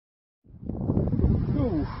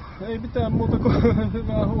Ei mitään muuta kuin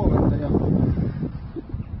hyvää huomenta ja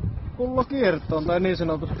pullo kiertoon tai niin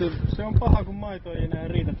sanotusti. Se on paha kun maito ei enää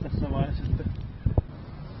riitä tässä vaiheessa sitten.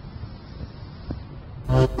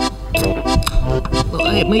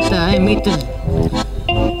 No ei mitään.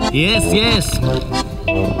 Yes.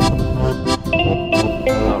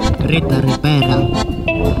 Ritaripera.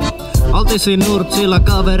 Oltiin nurtsilla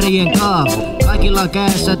kaverien kaa. Kaikilla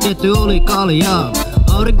käessä tietty oli kaljaa.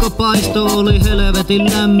 Aurinko paisto oli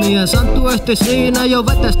helvetin lämmin. Santtu ehti siinä jo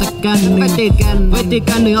vetästä känni. Veti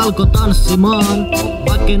känni alkoi tanssimaan.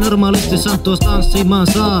 Vaikkei normaalisti Santtu tanssimaan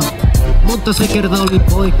saa. Mutta se kerta oli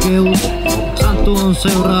poikkeus. Santtu on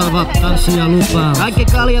seuraava tanssija lupaa. Kaikki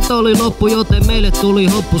kaljat oli loppu, joten meille tuli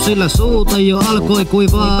hoppu. Sillä suuta jo alkoi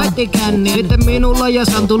kuivaa. Veti känni. Sitten minulla ja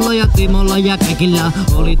Santulla ja Timolla ja kaikilla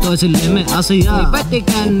oli toisillemme asiaa. Veti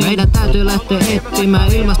känni. Meidän täytyy lähteä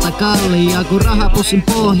etsimään ilmasta kaljaa. Kun rahapussin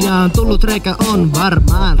pohjaan tullut reikä on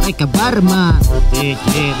varmaan. Niin varmaan.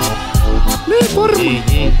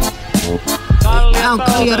 Tää on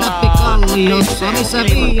kaljaräppi kalliossa, missä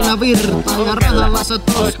viina virtaa ja rahalla sä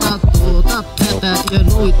tostat tuota tätä ja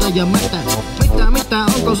noita ja mätä. Mitä,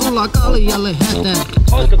 onko sulla kaljalle hätä?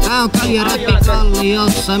 Tää on kaljaräppi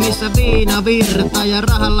kalliossa, missä viina virtaa ja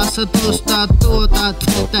rahalla sä tostat tuota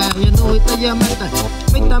tätä ja noita ja mätä.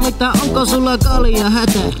 Mitä, onko sulla kalja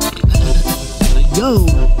hätä? Joo.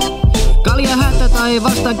 Kalja hätä tai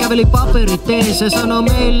vastaan käveli paperiteessä. Sano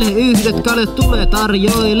meille yhdet kaljat tulee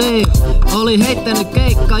tarjoilee. Oli heittänyt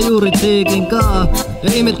keikkaa juuri Tiikin kaa.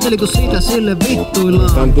 Ja ihmetteli kun siitä sille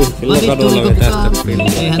vittuillaan.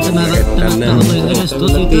 Eihän tämä välttämättä ole edes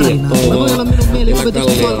tosi tarina. Mä voi olla minun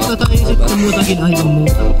mielikuvitusvalta tai sitten muutakin aivan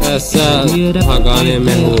muuta. Tässä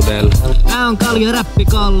Hakaniemen huudella. Tää on kaljaräppi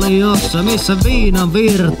kalliossa, missä viinan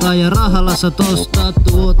virtaa ja rahalla sä tostat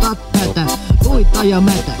tuota tätä. Luita ja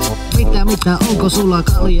mätä. Mitä, onko sulla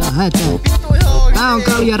kalja hätä? Tää on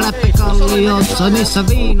kaljaräppi kalliossa, missä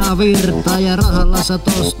viina virtaa ja rahalla sä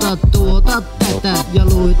tostat tuota tätä ja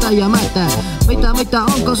luita ja mätä. Mitä,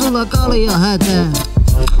 onko sulla kalja hätä?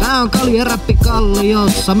 Tää on kaljaräppi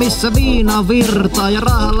kalliossa, missä viina virtaa ja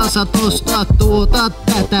rahalla sä tostat tuota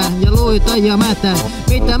tätä ja luita ja mätä.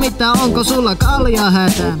 Mitä, onko sulla kalja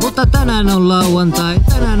hätä? Mutta tänään on lauantai,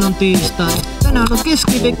 tänään on tiistai, tänään on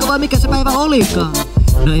keskiviikko vai mikä se päivä olikaan?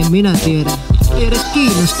 No en minä tiedä, ei edes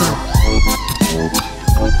kiinnosta.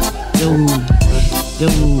 Joo.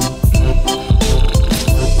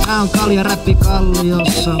 Tää on kaljaräppi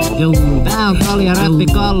kalliossa. Tää on kaljaräppi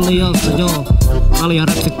kalliossa, joo.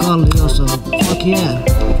 Kaljaräppi kalliossa, fuck yeah.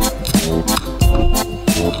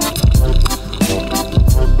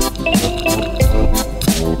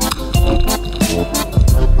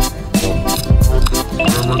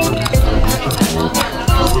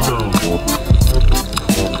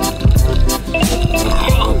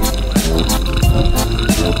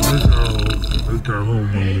 Mikä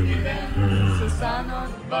homma oli?